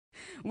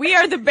We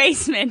are the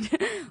basement,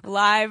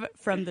 live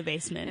from the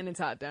basement. And it's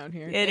hot down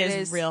here. It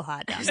is real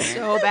hot down here.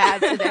 So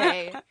bad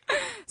today.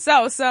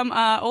 So some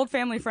old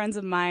family friends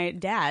of my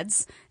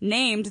dad's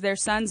named their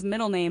son's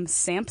middle name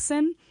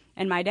Samson.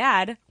 And my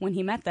dad, when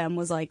he met them,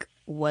 was like,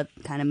 what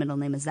kind of middle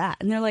name is that?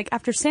 And they're like,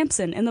 after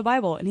Samson in the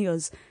Bible. And he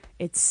goes,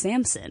 it's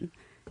Samson.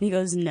 And he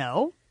goes,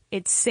 no,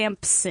 it's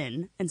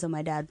Samson. And so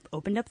my dad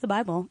opened up the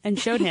Bible and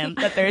showed him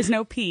that there is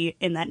no P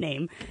in that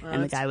name. Well,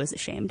 and the guy was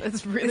ashamed.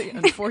 That's really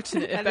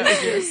unfortunate if that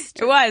was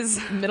your It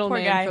was. middle Poor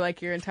name guy. for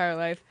like your entire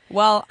life.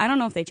 Well, I don't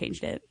know if they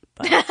changed it,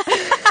 but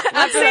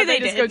let's say they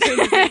just did. go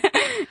change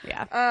it.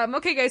 Yeah.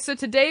 Okay, guys, so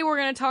today we're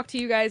going to talk to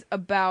you guys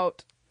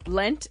about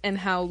Lent and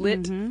how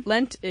lit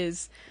Lent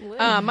is.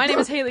 My name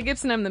is Haley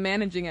Gibson. I'm the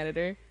managing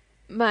editor.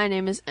 My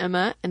name is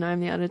Emma, and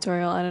I'm the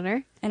editorial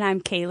editor. And I'm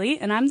Kaylee,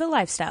 and I'm the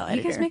lifestyle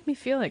editor. You guys make me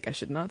feel like I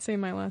should not say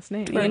my last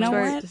name. You know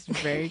what? It's just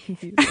very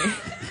confusing.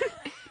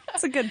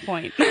 That's a good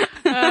point.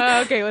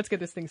 Okay, let's get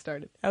this thing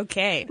started.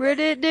 Okay.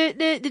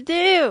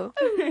 Do.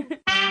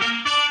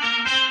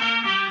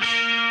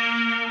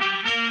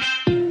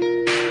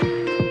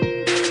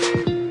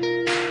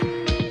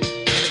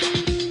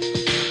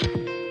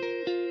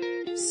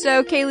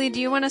 So, Kaylee,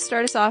 do you want to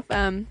start us off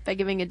by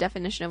giving a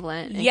definition of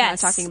Lent? And Yes. kind of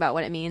talking about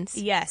what it means.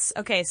 Yes.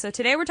 Okay, so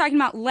today we're talking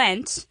about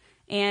Lent,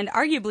 and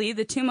arguably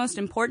the two most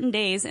important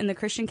days in the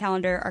Christian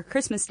calendar are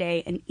Christmas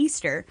Day and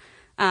Easter,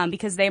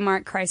 because they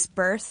mark Christ's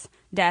birth,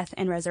 death,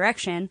 and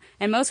resurrection.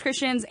 And most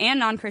Christians and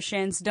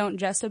non-Christians don't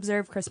just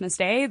observe Christmas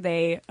Day,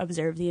 they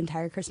observe the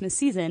entire Christmas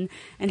season.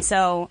 And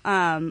so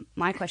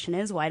my question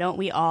is, why don't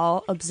we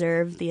all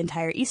observe the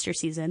entire Easter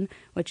season,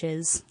 which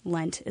is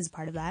Lent is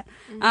part of that.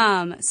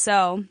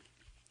 So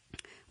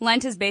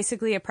Lent is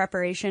basically a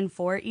preparation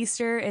for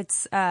Easter.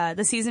 It's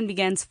the season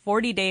begins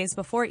 40 days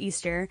before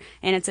Easter,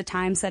 and it's a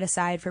time set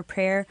aside for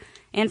prayer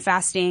and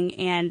fasting,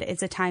 and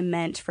it's a time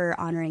meant for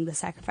honoring the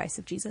sacrifice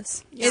of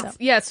Jesus. So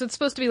it's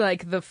supposed to be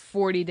like the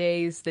 40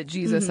 days that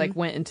Jesus like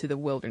went into the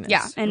wilderness.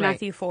 Yeah, in right?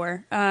 Matthew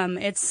 4.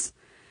 It's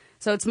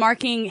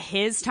marking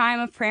his time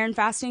of prayer and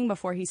fasting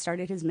before he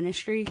started his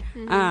ministry.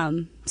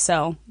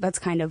 So that's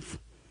kind of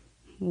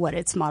what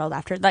it's modeled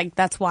after. Like,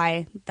 that's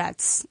why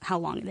that's how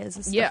long it is.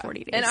 It's the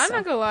 40 days. And I'm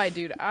not gonna lie,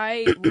 dude,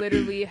 I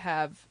literally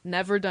have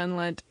never done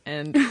Lent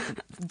and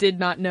did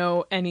not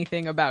know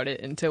anything about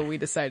it until we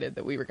decided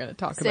that we were gonna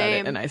talk about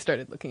it, and I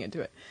started looking into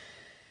it.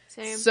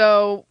 Same.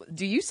 So,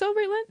 do you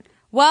celebrate Lent?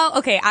 Well,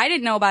 okay, I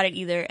didn't know about it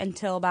either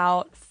until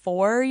about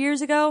 4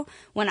 years ago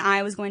when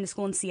I was going to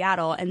school in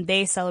Seattle, and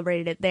they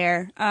celebrated it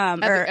there.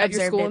 At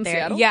your school in there.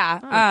 Seattle? Yeah,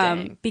 Oh,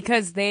 dang.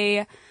 because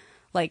they,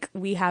 like,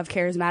 we have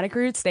charismatic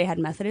roots, they had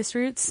Methodist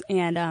roots,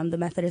 and the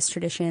Methodist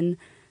tradition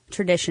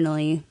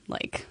traditionally,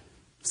 like,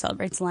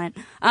 celebrates Lent.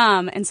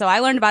 And so I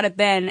learned about it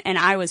then, and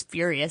I was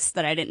furious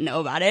that I didn't know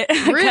about it.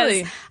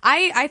 Really?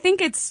 I think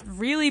it's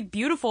really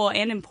beautiful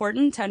and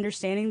important to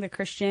understanding the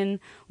Christian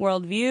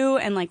worldview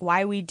and, like,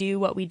 why we do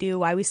what we do,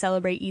 why we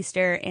celebrate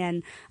Easter.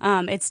 And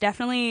it's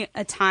definitely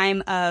a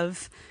time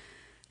of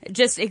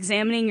just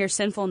examining your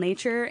sinful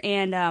nature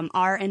and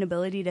our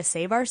inability to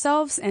save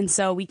ourselves. And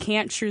so we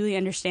can't truly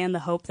understand the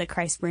hope that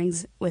Christ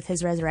brings with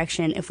his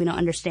resurrection if we don't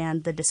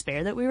understand the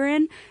despair that we were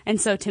in.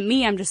 And so to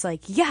me, I'm just like,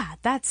 yeah,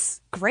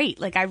 that's great.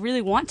 Like, I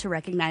really want to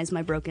recognize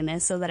my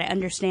brokenness so that I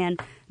understand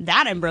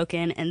that I'm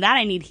broken and that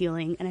I need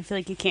healing. And I feel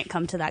like you can't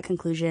come to that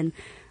conclusion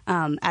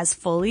as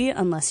fully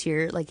unless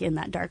you're, like, in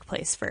that dark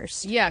place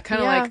first. Yeah,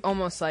 kind of like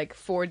almost like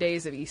 4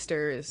 days of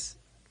Easter is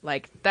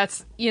like,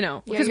 that's, you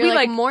know, because we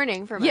like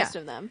mourning for most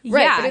of them.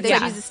 Right, Yeah, but it's They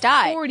like Jesus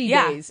died. 40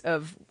 days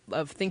of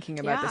thinking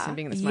about this and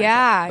being in this mindset.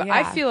 Yeah, But yeah.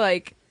 I feel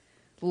like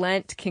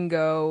Lent can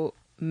go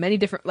many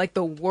different, like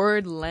the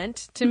word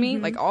Lent to me,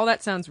 like all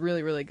that sounds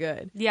really, really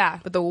good. Yeah.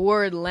 But the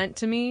word Lent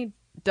to me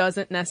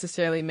doesn't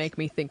necessarily make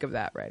me think of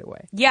that right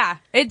away. Yeah,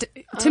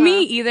 to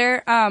me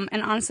either.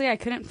 And honestly, I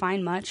couldn't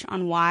find much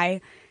on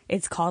why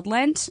it's called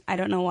Lent. I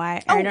don't know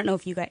why. I don't know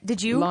if you guys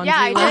did. You? Laundry Yeah,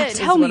 I Lent did. is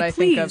Tell what me, I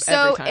think of please.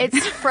 So every time.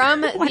 it's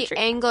from the Laundry.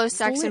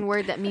 Anglo-Saxon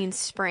word that means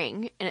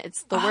spring, and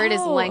it's the word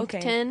is Oh, okay.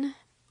 Langton,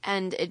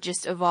 and it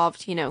just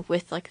evolved,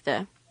 with like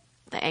the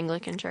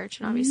Anglican Church,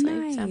 and obviously,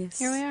 Nice.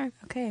 so here we are.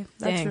 Okay,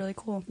 that's Dang. really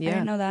cool. Yeah. I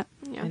didn't know that.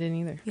 Yeah. I didn't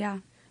either. Yeah.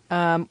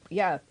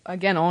 Yeah,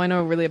 again, all I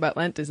know really about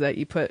Lent is that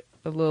you put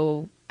a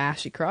little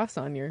ashy cross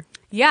on your...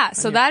 Yeah,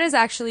 so that is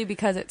actually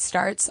because it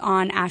starts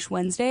on Ash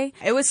Wednesday.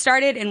 It was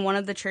started in one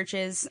of the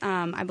churches,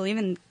 I believe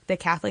in the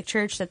Catholic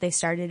Church, that they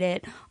started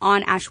it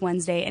on Ash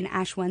Wednesday, and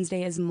Ash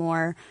Wednesday is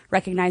more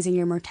recognizing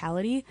your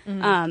mortality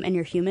and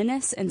your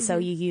humanness, and so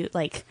you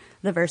like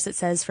the verse that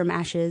says, from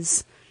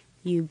ashes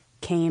you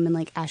came, and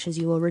like ashes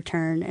you will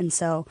return, and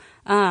so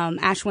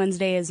Ash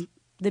Wednesday is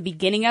the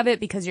beginning of it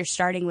because you're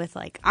starting with,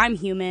 like, I'm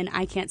human,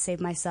 I can't save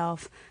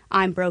myself,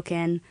 I'm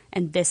broken,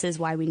 and this is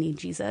why we need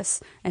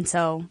Jesus. And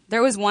so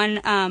there was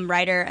one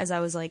writer, as I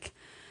was, like,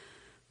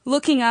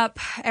 looking up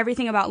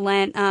everything about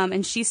Lent,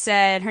 and she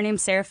said, her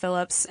name's Sarah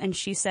Phillips, and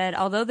she said,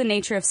 although the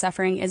nature of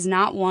suffering is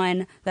not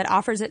one that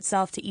offers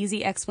itself to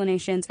easy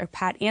explanations or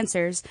pat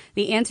answers,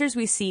 the answers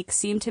we seek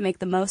seem to make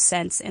the most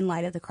sense in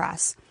light of the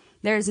cross.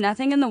 There is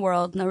nothing in the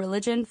world, no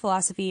religion,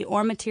 philosophy,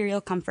 or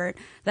material comfort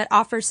that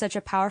offers such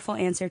a powerful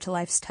answer to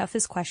life's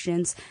toughest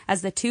questions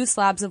as the 2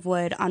 slabs of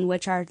wood on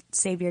which our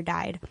Savior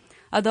died.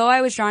 Although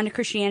I was drawn to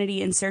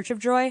Christianity in search of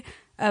joy,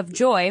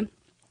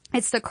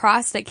 it's the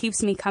cross that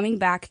keeps me coming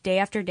back day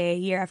after day,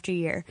 year after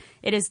year.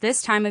 It is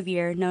this time of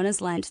year, known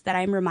as Lent, that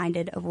I am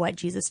reminded of what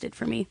Jesus did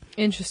for me.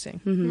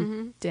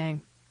 Interesting.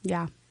 Dang.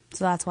 Yeah.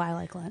 So that's why I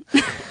like Lent.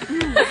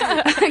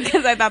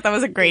 Because I thought that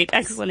was a great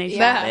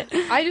explanation of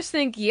it. I just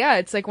think,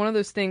 it's like one of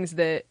those things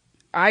that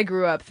I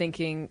grew up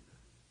thinking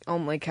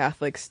only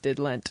Catholics did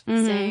Lent.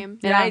 Same.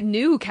 And I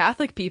knew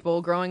Catholic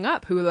people growing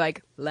up who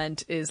like,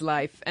 Lent is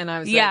life. And I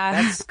was like,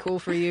 that's cool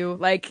for you.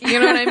 Like, you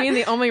know what I mean?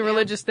 The only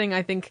religious thing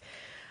I think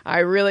I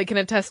really can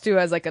attest to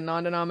as like a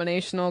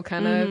non-denominational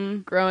kind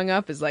of growing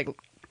up is like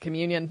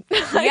communion.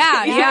 Like,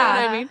 you know what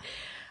I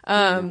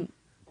mean?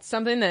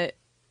 Something that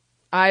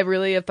I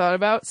really have thought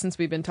about since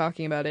we've been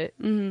talking about it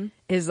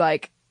is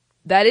like,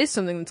 that is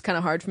something that's kind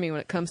of hard for me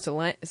when it comes to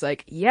Lent. It's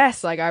like,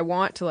 yes, like I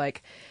want to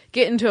like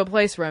get into a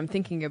place where I'm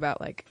thinking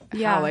about like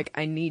how like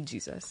I need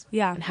Jesus.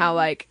 Yeah. And how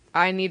like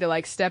I need to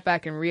like step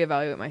back and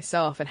reevaluate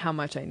myself and how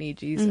much I need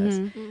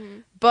Jesus.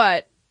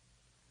 But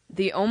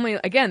the only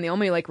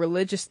like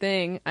religious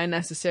thing I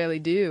necessarily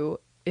do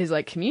is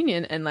like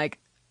communion, and like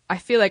I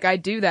feel like I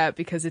do that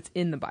because it's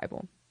in the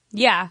Bible.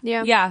 Yeah.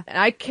 And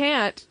I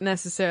can't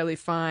necessarily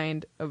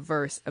find a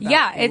verse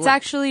about it's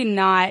actually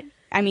not,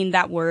 I mean,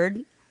 that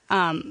word,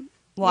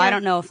 I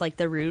don't know if like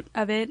the root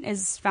of it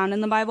is found in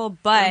the Bible,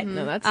 but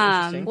no, that's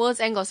interesting. Well, it's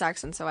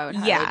Anglo-Saxon, so I would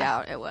highly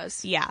doubt it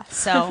was. Yeah.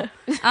 So,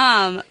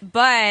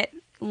 but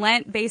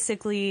Lent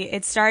basically,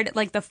 it started,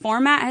 like the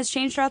format has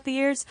changed throughout the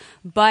years,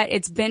 but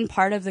it's been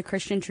part of the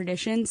Christian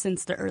tradition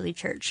since the early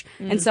church.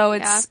 And so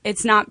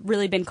it's not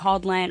really been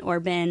called Lent or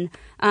been,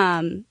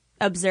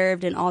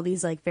 observed in all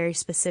these like very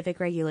specific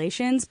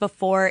regulations.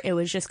 Before, it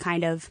was just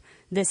kind of,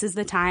 this is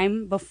the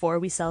time before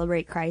we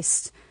celebrate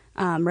Christ's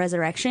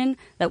resurrection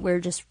that we're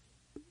just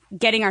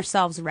getting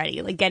ourselves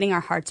ready, like getting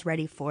our hearts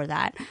ready for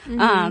that.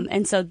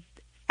 And so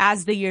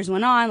as the years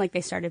went on, like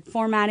they started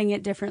formatting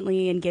it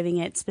differently and giving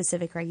it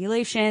specific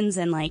regulations.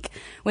 And like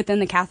within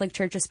the Catholic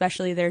Church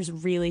especially, there's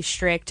really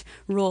strict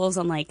rules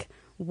on like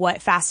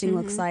what fasting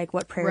looks like,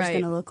 what prayer is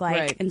going to look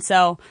like. And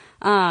so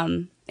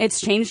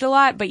it's changed a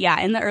lot. But yeah,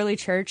 in the early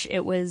church,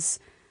 it was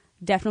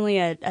definitely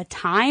a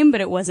time,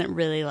 but it wasn't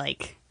really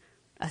like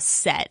a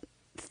set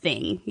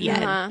thing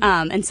yet.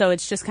 And so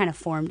it's just kind of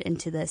formed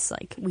into this,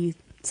 like we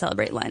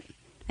celebrate Lent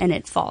and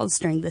it falls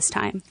during this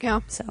time.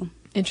 Yeah. So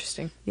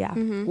interesting. Yeah.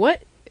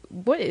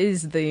 What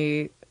is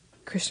the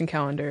Christian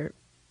calendar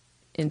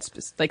in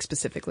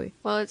specifically?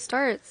 Well, it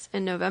starts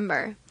in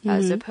November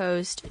as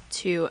opposed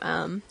to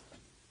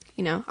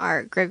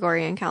our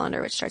Gregorian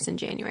calendar, which starts in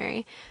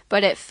January,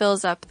 but it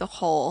fills up the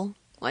whole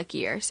like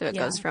year. So it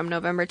goes from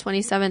November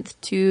 27th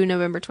to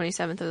November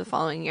 27th of the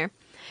following year.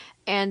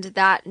 And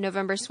that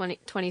November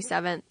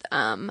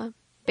 27th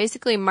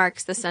basically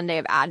marks the Sunday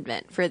of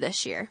Advent for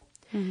this year.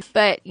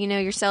 But,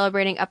 you're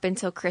celebrating up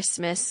until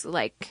Christmas,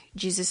 like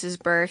Jesus's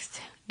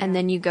birth, and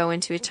then you go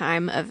into a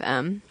time of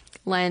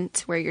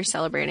Lent where you're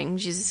celebrating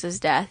Jesus's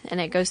death, and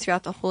it goes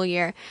throughout the whole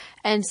year.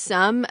 And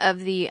some of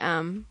the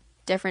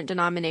different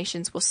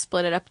denominations will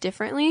split it up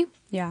differently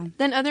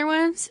than other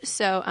ones.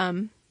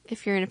 So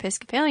if you're an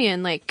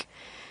Episcopalian, like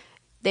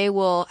they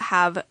will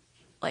have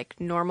like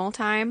normal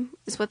time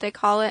is what they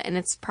call it, and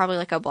it's probably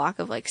like a block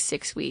of like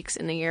 6 weeks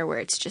in the year where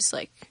it's just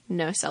like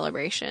no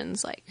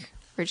celebrations, like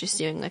we're just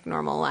doing like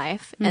normal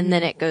life, and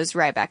then it goes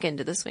right back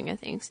into the swing of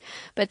things.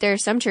 But there are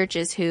some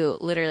churches who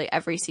literally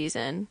every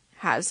season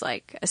has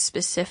like a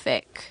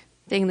specific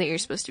thing that you're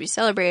supposed to be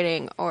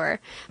celebrating or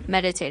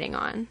meditating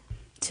on.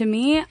 To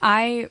me,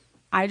 I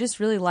just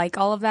really like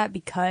all of that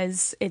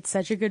because it's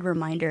such a good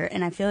reminder,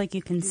 and I feel like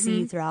you can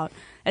see throughout,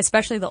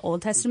 especially the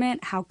Old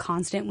Testament, how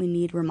constant we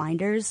need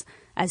reminders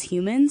as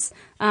humans,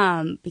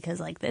 because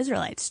like the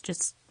Israelites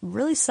just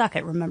really suck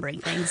at remembering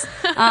things.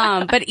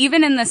 But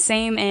even in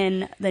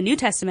the New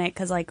Testament,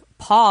 because like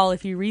Paul,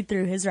 if you read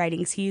through his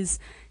writings, he's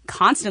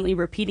constantly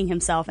repeating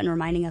himself and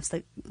reminding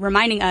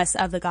us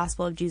of the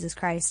gospel of Jesus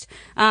Christ.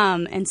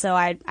 And so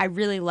I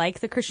really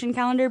like the Christian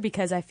calendar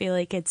because I feel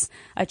like it's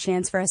a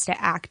chance for us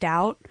to act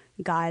out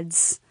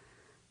God's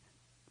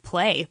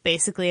play,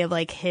 basically, of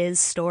like his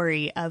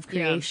story of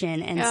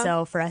creation. And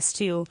so for us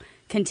to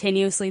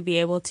continuously be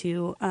able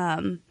to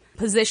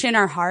position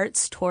our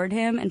hearts toward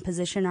him and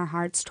position our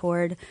hearts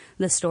toward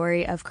the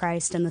story of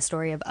Christ and the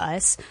story of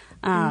us.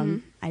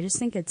 I just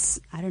think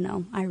I don't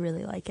know, I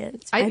really like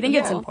it. I think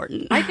it's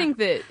important. I think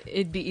that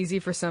it'd be easy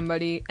for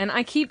somebody, and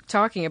I keep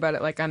talking about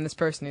it like I'm this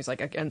person who's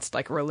like against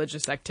like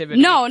religious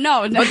activity. No.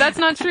 But that's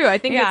not true. I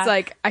think it's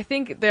like, I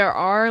think there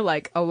are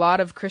like a lot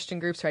of Christian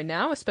groups right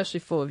now, especially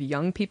full of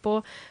young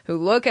people who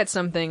look at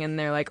something and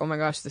they're like, oh my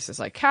gosh, this is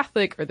like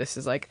Catholic, or this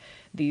is like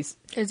these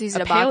It's easy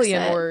to box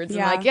Apalian it. words.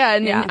 Yeah.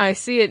 And then I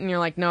see it and you're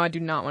like, no, I do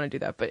not want to do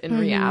that. But in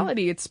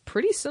reality, it's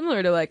pretty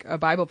similar to like a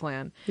Bible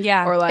plan.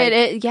 Yeah. Or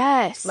like,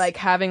 yes. like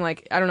having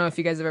like, I don't know if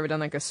you guys have ever done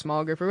like a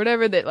small group or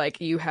whatever that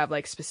like you have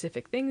like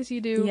specific things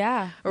you do.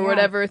 Or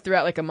whatever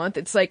throughout like a month.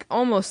 It's like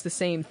almost the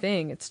same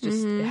thing. It's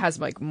just, it has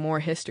like more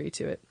history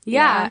to it.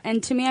 Yeah.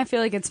 And to me, I feel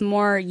like it's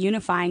more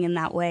unifying in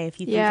that way if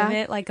you think of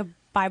it like a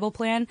Bible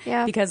plan,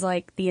 because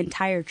like the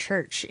entire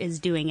church is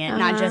doing it,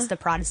 not just the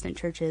Protestant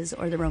churches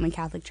or the Roman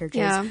Catholic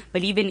churches,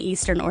 but even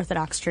Eastern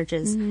Orthodox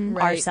churches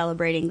are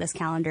celebrating this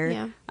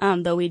calendar,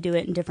 though we do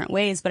it in different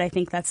ways. But I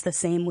think that's the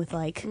same with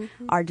like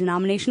our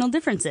denominational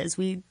differences.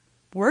 We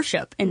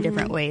worship in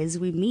different ways,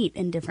 we meet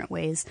in different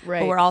ways,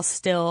 but we're all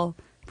still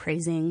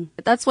praising.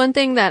 That's one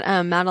thing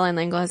that Madeline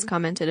L'Engle has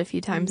commented a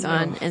few times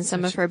on in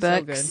some of her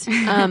books. So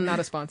not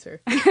a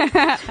sponsor.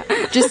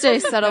 Just a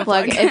subtle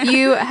plug. If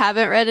you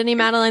haven't read any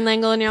Madeline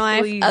L'Engle in your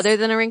life, Please. other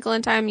than A Wrinkle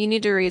in Time, you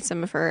need to read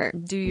some of her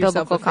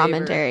biblical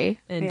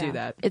commentary. And do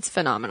that. It's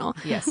phenomenal.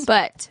 Yes.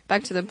 But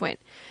back to the point.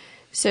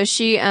 So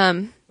she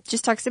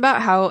just talks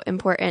about how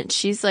important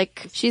she's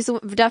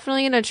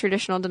definitely in a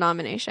traditional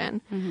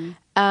denomination.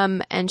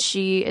 And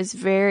she is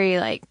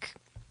very like,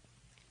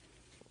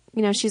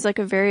 she's like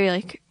a very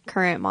like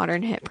current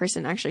modern hit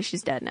person. Actually,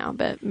 she's dead now,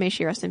 but may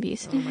she rest in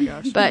peace. Oh my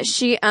gosh. But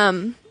she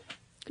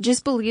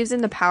just believes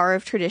in the power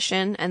of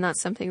tradition, and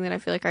that's something that I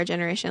feel like our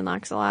generation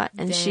lacks a lot.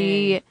 And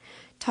she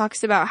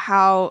talks about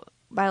how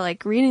by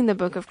like reading the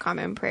Book of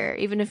Common Prayer,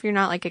 even if you're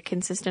not like a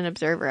consistent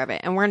observer of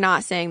it, and we're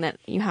not saying that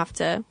you have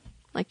to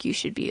like you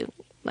should be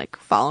like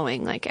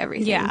following like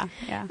everything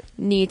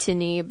knee to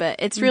knee, but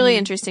it's really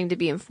interesting to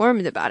be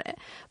informed about it.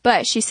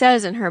 But she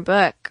says in her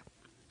book,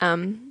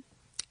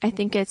 I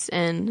think it's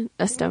in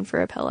A Stone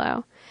for a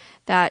Pillow,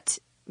 that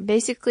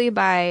basically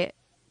by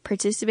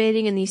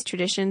participating in these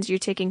traditions, you're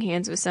taking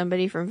hands with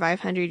somebody from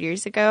 500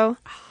 years ago,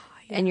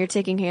 and you're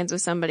taking hands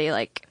with somebody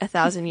like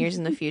 1,000 years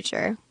in the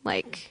future.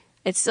 Like,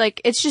 it's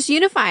just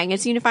unifying.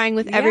 It's unifying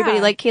with everybody.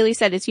 Like Kaylee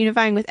said, it's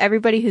unifying with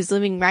everybody who's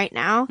living right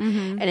now,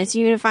 and it's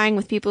unifying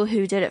with people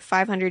who did it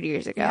 500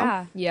 years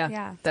ago.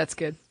 Yeah. That's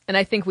good. And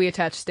I think we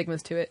attach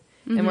stigmas to it.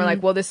 And we're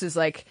like, well, this is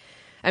like,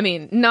 I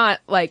mean, not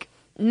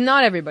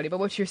everybody, but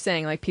what you're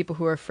saying, like people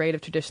who are afraid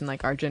of tradition,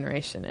 like our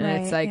generation.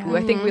 And it's like,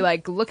 I think we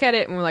like look at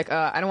it and we're like,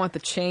 I don't want the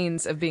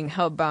chains of being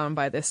held bound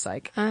by this,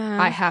 like,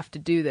 I have to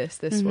do this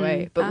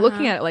way. But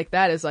looking at it like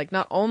that is like,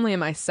 not only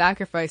am I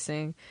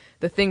sacrificing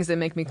the things that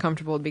make me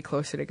comfortable to be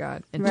closer to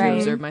God and to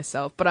observe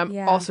myself, but I'm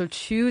also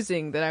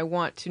choosing that I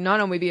want to not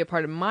only be a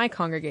part of my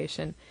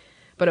congregation,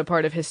 but a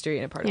part of history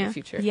and a part of the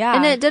future. Yeah.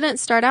 And it didn't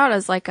start out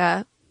as like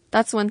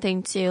that's one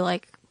thing too,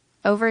 like,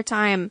 over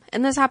time,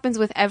 and this happens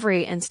with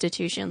every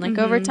institution, like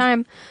over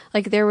time,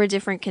 like there were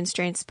different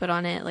constraints put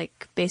on it,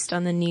 like based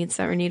on the needs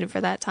that were needed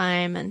for that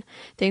time and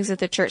things that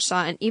the church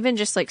saw, and even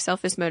just like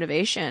selfish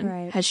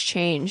motivation has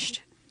changed,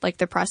 like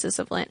the process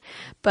of Lent.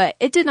 But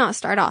it did not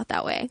start out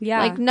that way.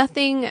 Like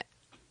nothing,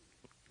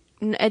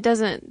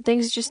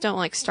 things just don't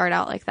like start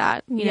out like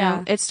that. You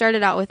know, it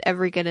started out with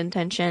every good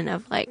intention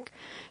of like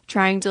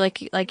trying to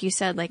like you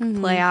said, like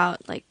play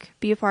out, like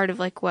be a part of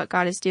like what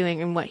God is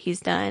doing and what he's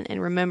done,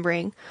 and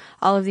remembering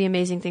all of the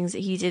amazing things that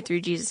he did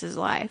through Jesus'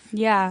 life.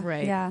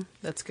 Yeah.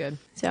 That's good.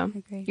 So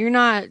you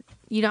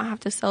don't have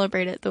to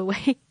celebrate it the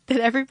way that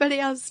everybody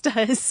else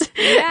does.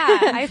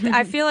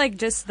 I feel like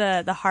just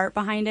the heart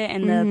behind it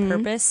and the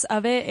purpose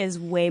of it is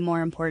way more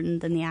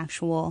important than the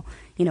actual,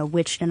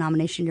 which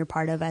denomination you're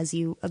part of as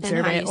you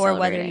observe it, or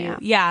whether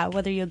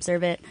you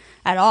observe it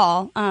at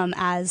all,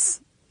 as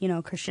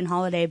Christian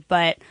holiday.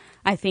 But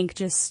I think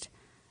just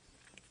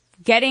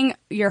getting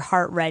your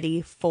heart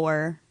ready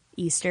for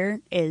Easter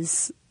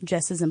is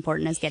just as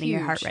important as getting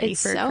your heart ready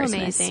for Christmas.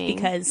 Amazing.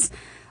 Because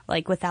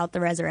like without the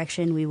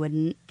resurrection, we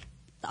wouldn't,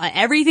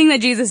 everything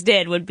that Jesus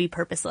did would be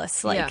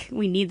purposeless. Like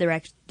we need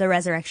the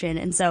resurrection.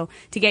 And so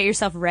to get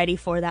yourself ready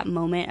for that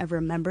moment of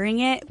remembering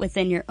it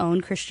within your own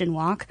Christian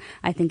walk,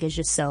 I think is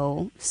just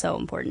so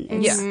important.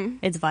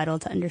 It's vital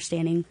to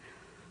understanding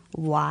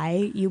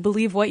why you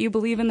believe what you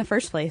believe in the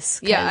first place.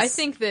 I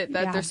think that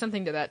there's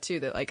something to that too,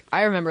 that like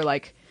I remember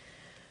like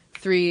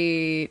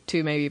 3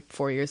 to maybe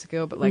 4 years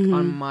ago, but like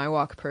on my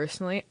walk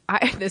personally,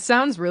 this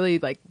sounds really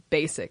like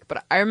basic,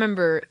 but I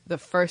remember the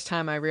first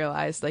time I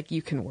realized like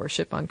you can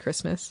worship on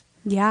Christmas.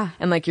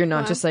 And like you're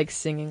not just like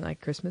singing like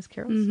Christmas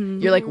carols,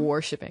 you're like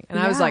worshiping, and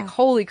I was like,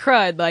 holy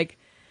crud, like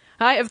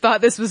I have thought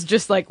this was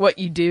just like what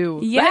you do.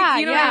 Like,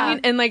 you know what I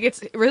mean? And like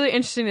it's really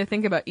interesting to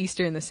think about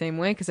Easter in the same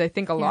way, because I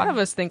think a lot of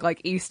us think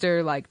like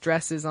Easter like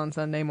dresses on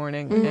Sunday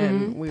morning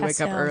and we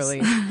wake up early,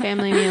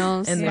 family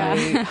meals, and then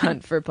we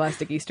hunt for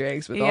plastic Easter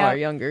eggs with all our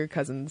younger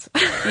cousins.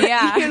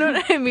 You know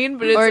what I mean?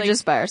 But it's or like,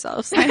 just by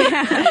ourselves.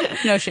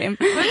 No shame.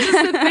 But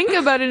just to think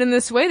about it in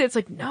this way, that's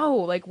like, no,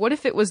 like what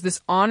if it was this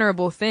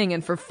honorable thing,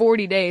 and for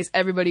 40 days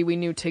everybody we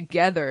knew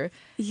together,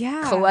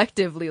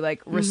 collectively,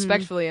 like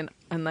respectfully and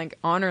like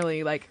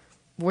honorably, like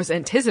was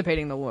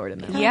anticipating the Lord in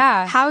them.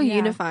 How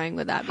unifying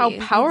would that be? How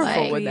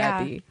powerful would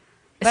that be?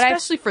 But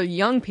especially for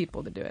young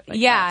people to do it. Like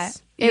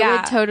it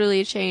would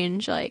totally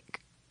change like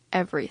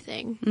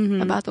everything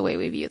about the way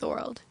we view the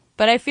world.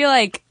 But I feel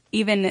like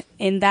even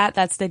in that,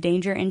 that's the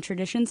danger in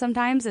tradition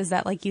sometimes, is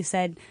that, like you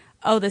said,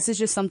 oh, this is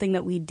just something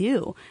that we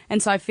do.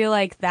 And so I feel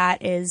like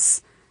that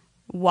is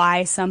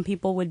why some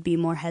people would be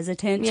more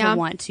hesitant to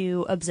want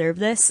to observe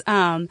this,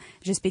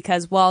 just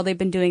because, well, they've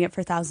been doing it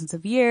for thousands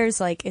of years.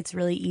 Like, it's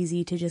really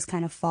easy to just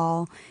kind of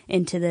fall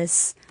into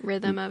this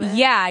rhythm of it.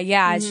 Yeah,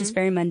 it's just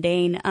very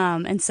mundane.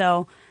 And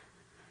so,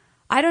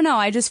 I don't know.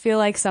 I just feel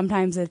like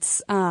sometimes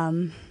it's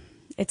kind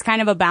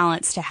of a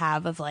balance to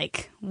have of,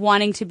 like,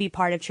 wanting to be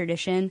part of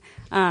tradition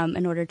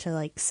in order to,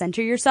 like,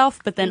 center yourself,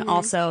 but then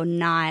also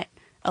not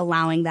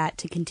allowing that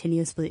to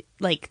continuously,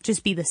 like,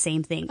 just be the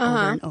same thing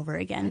over and over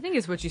again. I think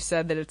it's what you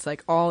said, that it's,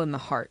 like, all in the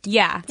heart.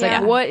 Yeah. It's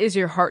like, what is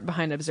your heart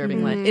behind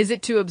observing Lent? Is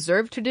it to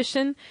observe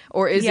tradition,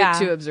 or is it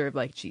to observe,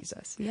 like,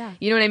 Jesus? Yeah.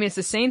 You know what I mean? It's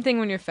the same thing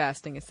when you're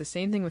fasting. It's the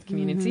same thing with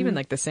communion. It's even,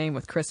 like, the same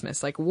with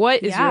Christmas. Like,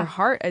 what is your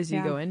heart as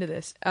you go into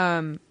this?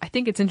 I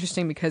think it's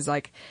interesting because,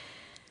 like,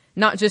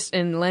 not just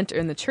in Lent or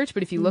in the church,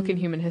 but if you look in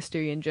human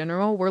history in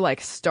general, we're,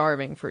 like,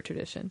 starving for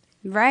tradition.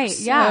 Right.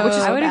 Yeah. Which is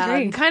I would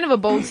agree. Kind of a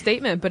bold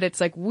statement, but it's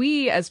like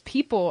we as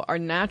people are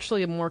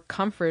naturally more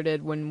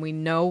comforted when we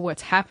know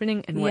what's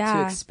happening and what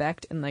to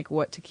expect and, like,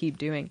 what to keep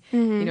doing.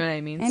 You know what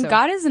I mean? And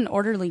God is an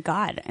orderly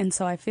God. And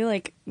so I feel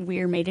like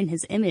we're made in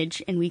his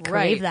image and we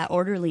crave that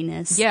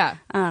orderliness. Yeah.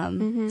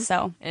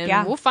 So,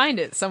 and we'll find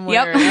it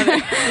somewhere or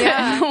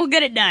another. We'll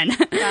get it done.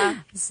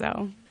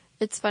 So.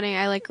 It's funny,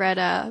 I, like, read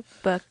a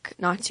book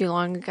not too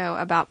long ago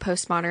about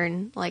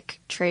postmodern, like,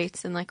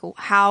 traits and, like,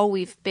 how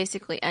we've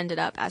basically ended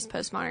up as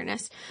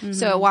postmodernists.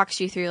 So it walks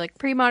you through, like,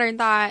 pre-modern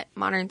thought,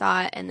 modern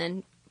thought, and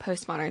then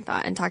postmodern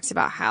thought, and talks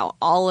about how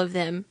all of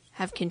them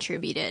have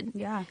contributed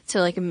to,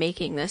 like,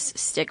 making this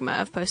stigma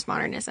of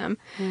postmodernism.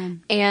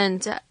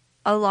 And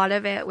a lot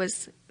of it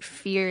was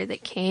fear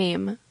that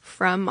came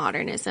from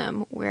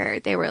modernism, where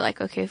they were like,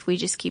 okay, if we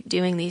just keep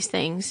doing these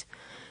things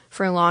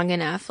for long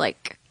enough,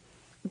 like,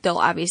 they'll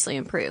obviously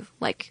improve.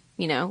 Like,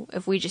 you know,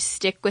 if we just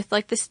stick with,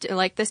 like, the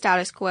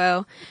status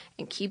quo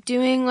and keep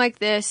doing like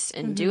this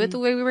and do it the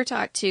way we were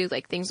taught to,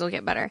 like, things will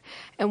get better.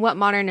 And what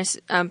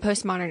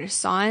postmodernists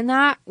saw in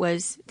that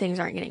was things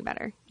aren't getting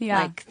better.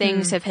 Like,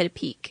 things have hit a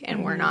peak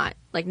and we're not,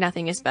 like,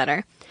 nothing is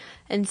better.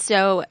 And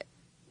so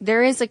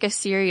there is, like, a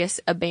serious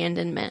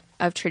abandonment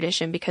of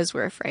tradition because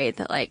we're afraid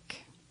that,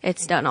 like,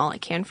 it's done all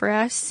it can for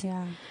us.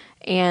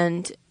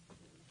 And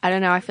I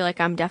don't know, I feel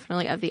like I'm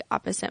definitely of the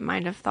opposite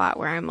mind of thought,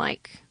 where I'm,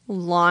 like,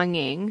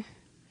 longing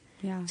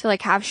to,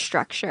 like, have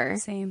structure.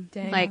 Same.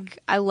 Like,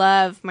 I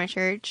love my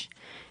church,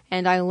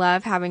 and I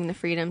love having the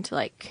freedom to,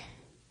 like,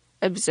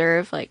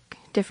 observe, like,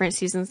 different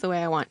seasons the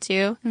way I want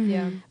to.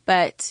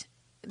 But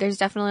there's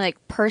definitely,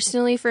 like,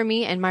 personally for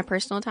me, in my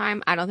personal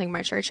time, I don't think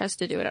my church has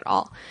to do it at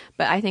all.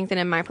 But I think that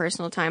in my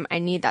personal time, I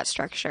need that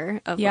structure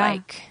of,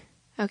 like,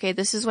 okay,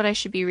 this is what I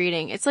should be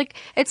reading. It's like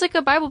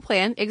a Bible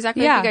plan,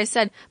 exactly like you guys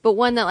said, but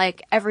one that,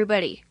 like,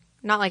 everybody,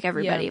 not like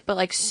everybody, but,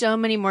 like, so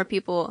many more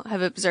people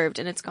have observed,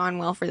 and it's gone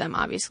well for them,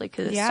 obviously,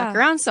 because it's stuck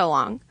around so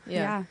long.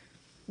 No,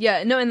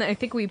 and I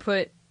think we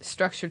put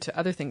structure to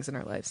other things in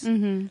our lives.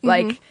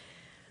 Like,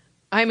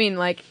 I mean,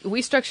 like,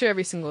 we structure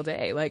every single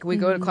day. Like, we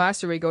go to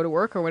class or we go to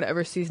work or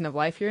whatever season of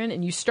life you're in,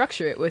 and you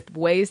structure it with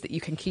ways that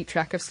you can keep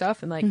track of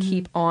stuff and, like,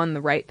 keep on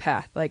the right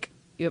path. Like,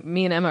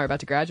 me and Emma are about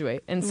to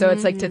graduate. And so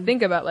it's like to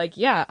think about, like,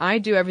 I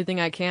do everything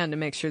I can to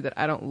make sure that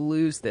I don't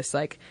lose this,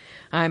 like,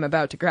 I'm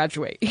about to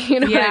graduate.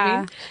 You know what I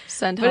mean?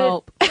 Send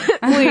help.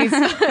 Please.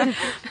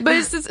 But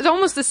it's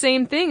almost the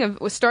same thing of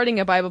starting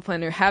a Bible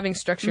plan or having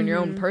structure in your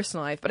own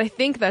personal life. But I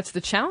think that's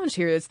the challenge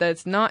here, is that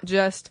it's not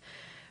just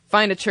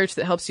find a church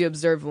that helps you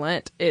observe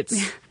Lent.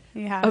 It's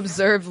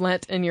observe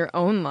Lent in your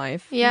own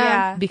life.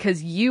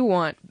 Because you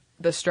want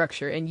the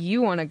structure and you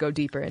want to go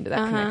deeper into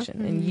that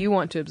connection and you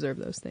want to observe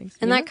those things.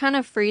 And that kind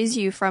of frees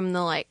you from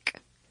the,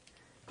 like,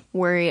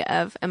 worry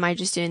of, am I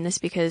just doing this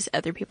because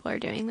other people are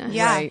doing this?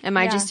 Am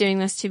I just doing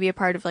this to be a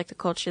part of, like, the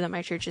culture that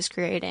my church is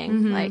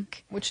creating?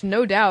 Like, which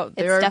no doubt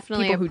there are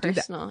definitely people who do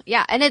that.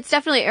 Yeah. And it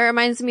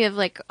reminds me of,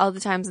 like, all the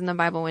times in the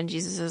Bible when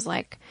Jesus is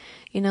like,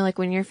 you know, like,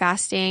 when you're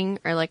fasting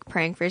or, like,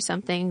 praying for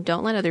something,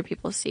 don't let other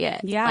people see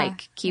it.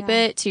 Like, keep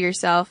it to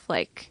yourself.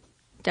 Like,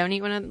 don't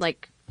eat one of,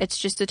 like, it's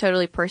just a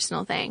totally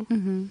personal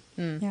thing.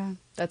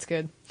 That's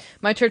good.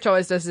 My church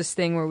always does this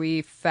thing where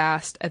we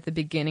fast at the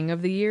beginning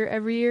of the year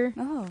every year.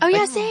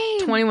 Like,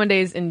 same. 21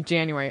 days in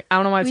January. I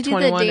don't know why it's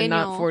 21 and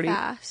not 40.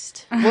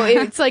 Fast.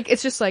 Well,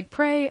 it's just like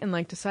pray and,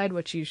 like, decide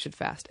what you should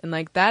fast. And,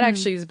 like, that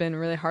actually has been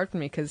really hard for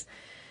me because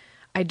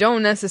I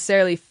don't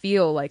necessarily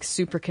feel, like,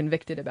 super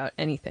convicted about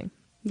anything.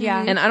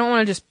 And I don't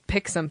want to just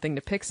pick something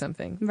to pick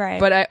something.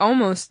 But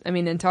I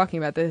mean, in talking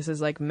about this,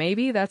 is like,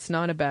 maybe that's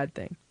not a bad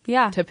thing.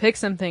 To pick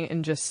something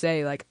and just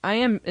say, like, I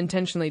am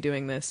intentionally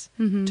doing this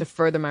to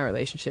further my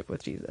relationship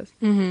with Jesus.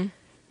 You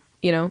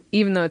know,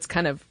 even though it's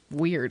kind of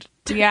weird.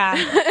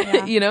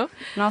 You know?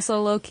 And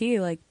also low key,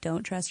 like,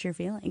 don't trust your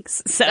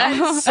feelings. So,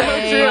 that's so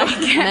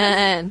true.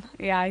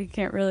 You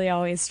can't really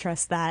always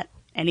trust that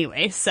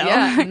anyway. So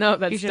no,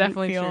 that's you shouldn't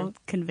definitely feel true.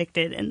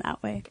 Convicted in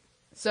that way.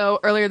 So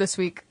earlier this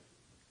week,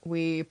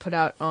 we put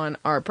out on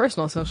our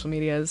personal social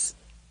medias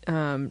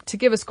to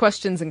give us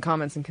questions and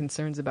comments and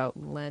concerns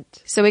about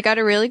Lent. So we got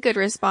a really good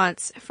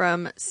response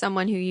from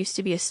someone who used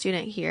to be a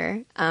student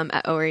here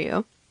at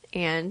ORU.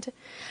 And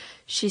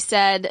she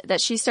said that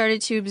she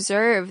started to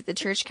observe the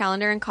church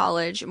calendar in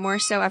college more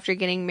so after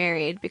getting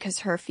married because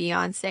her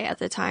fiance at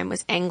the time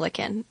was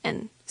Anglican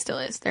and still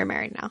is. They're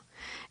married now.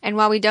 And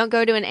while we don't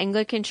go to an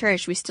Anglican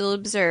church, we still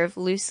observe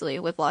loosely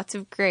with lots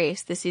of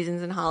grace the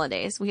seasons and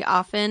holidays. We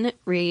often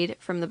read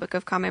from the Book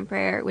of Common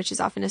Prayer, which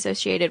is often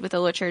associated with a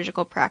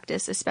liturgical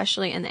practice,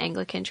 especially in the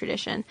Anglican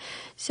tradition.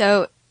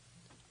 So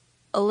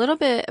a little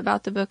bit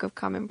about the Book of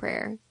Common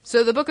Prayer.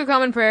 So the Book of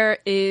Common Prayer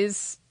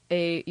is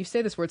you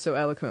say this word so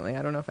eloquently,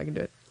 I don't know if I can do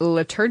it.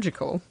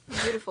 Liturgical.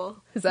 Beautiful.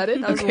 Is that it?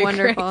 That was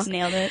wonderful. Great.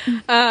 Nailed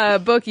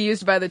it. Book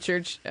used by the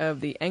Church of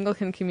the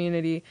Anglican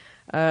Community.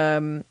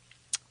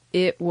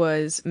 It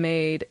was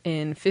made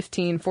in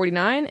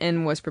 1549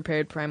 and was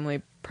prepared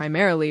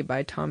primarily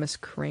by Thomas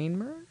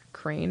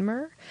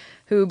Cranmer,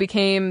 who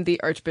became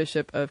the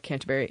Archbishop of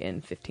Canterbury in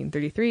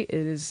 1533. It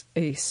is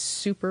a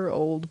super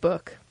old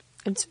book.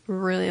 It's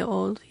really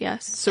old,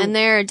 yes. And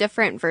there are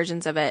different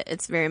versions of it.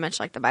 It's very much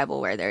like the Bible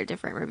where there are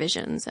different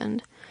revisions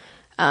and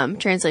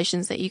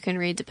translations that you can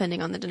read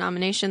depending on the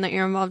denomination that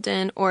you're involved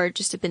in or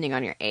just depending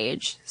on your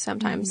age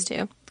sometimes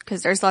too.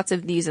 Because there's lots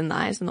of these and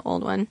thys in the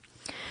old one.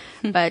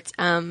 But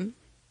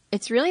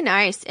it's really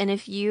nice. And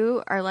if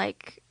you are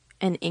like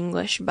an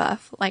English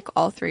buff, like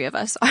all three of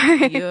us are,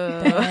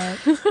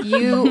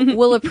 you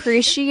will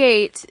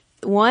appreciate,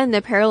 one,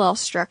 the parallel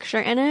structure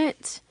in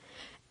it.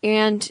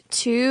 And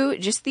two,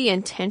 just the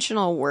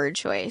intentional word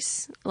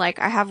choice. Like,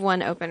 I have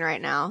one open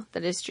right now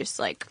that is just,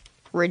 like,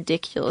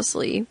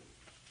 ridiculously,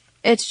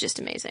 it's just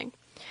amazing.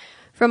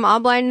 From all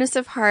blindness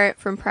of heart,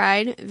 from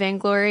pride,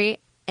 vainglory,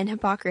 and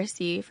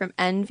hypocrisy, from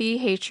envy,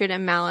 hatred,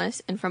 and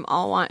malice, and from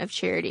all want of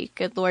charity,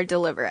 good Lord,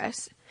 deliver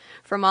us.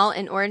 From all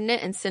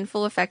inordinate and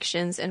sinful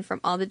affections, and from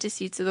all the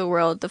deceits of the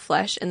world, the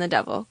flesh, and the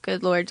devil,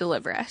 good Lord,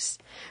 deliver us.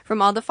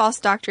 From all the false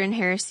doctrine,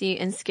 heresy,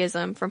 and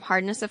schism, from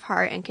hardness of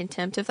heart and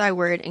contempt of thy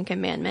word and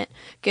commandment,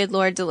 good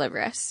Lord,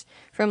 deliver us.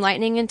 From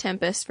lightning and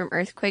tempest, from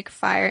earthquake,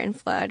 fire, and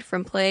flood,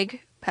 from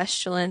plague,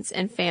 pestilence,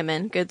 and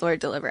famine, good Lord,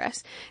 deliver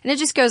us. And it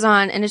just goes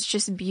on, and it's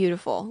just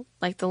beautiful.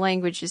 Like, the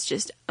language is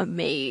just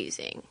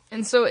amazing.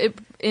 And so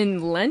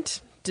in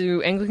Lent,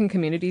 do Anglican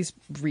communities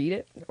read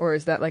it? Or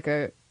is that like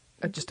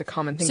just a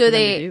common thing for them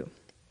to do?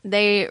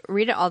 They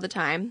read it all the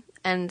time,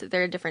 and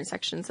there are different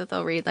sections that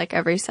they'll read like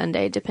every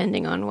Sunday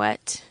depending on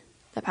what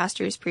the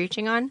pastor is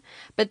preaching on.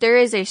 But there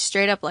is a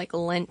straight up like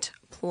Lent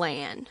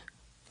plan.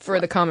 For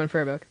the Common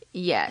Prayer Book?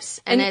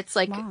 Yes. And it's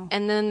like,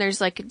 and then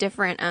there's like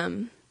different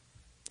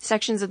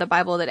sections of the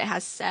Bible that it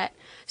has set.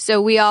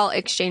 So we all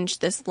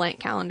exchanged this Lent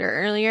calendar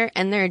earlier,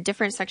 and there are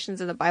different sections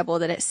of the Bible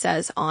that it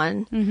says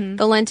on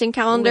the Lenten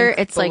calendar. Link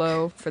it's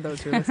below, like, for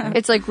those who are listening.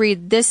 It's like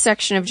read this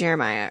section of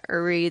Jeremiah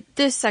or read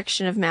this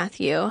section of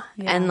Matthew. Yeah.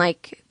 And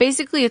like,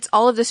 basically it's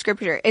all of the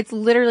scripture. It's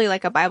literally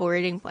like a Bible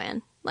reading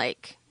plan,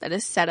 like that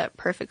is set up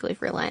perfectly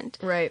for Lent.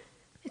 Right.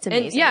 It's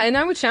amazing. And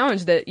I would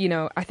challenge that,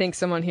 I think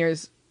someone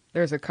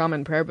there's a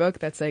Common Prayer Book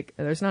that's like,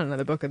 there's not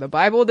another book of the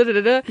Bible,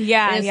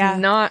 Yeah, and it's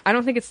not, I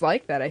don't think it's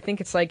like that. I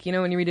think it's like,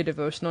 when you read a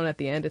devotional and at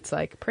the end it's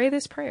like, pray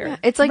this prayer. Yeah,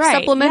 it's like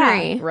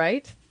supplementary. Yeah.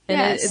 Right? And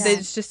yes.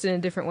 it's just in a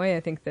different way, I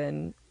think,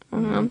 than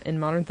in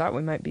modern thought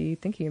we might be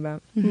thinking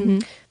about.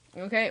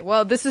 Okay,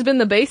 well, this has been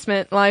The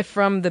Basement, live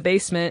from the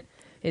basement.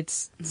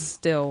 It's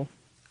still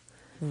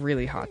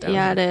really hot down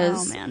here. It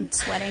is. Oh, man.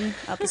 Sweating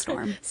up a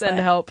storm. Send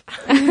help.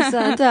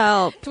 Send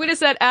help. Tweet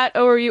us at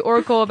ORU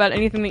Oracle about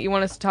anything that you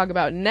want us to talk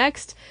about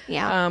next.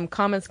 Yeah.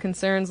 Comments,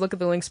 concerns, look at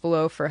the links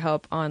below for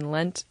help on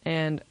Lent,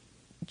 and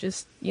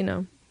just,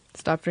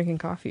 stop drinking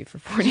coffee for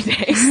 40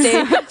 days.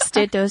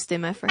 Stay toasty,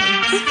 my friends.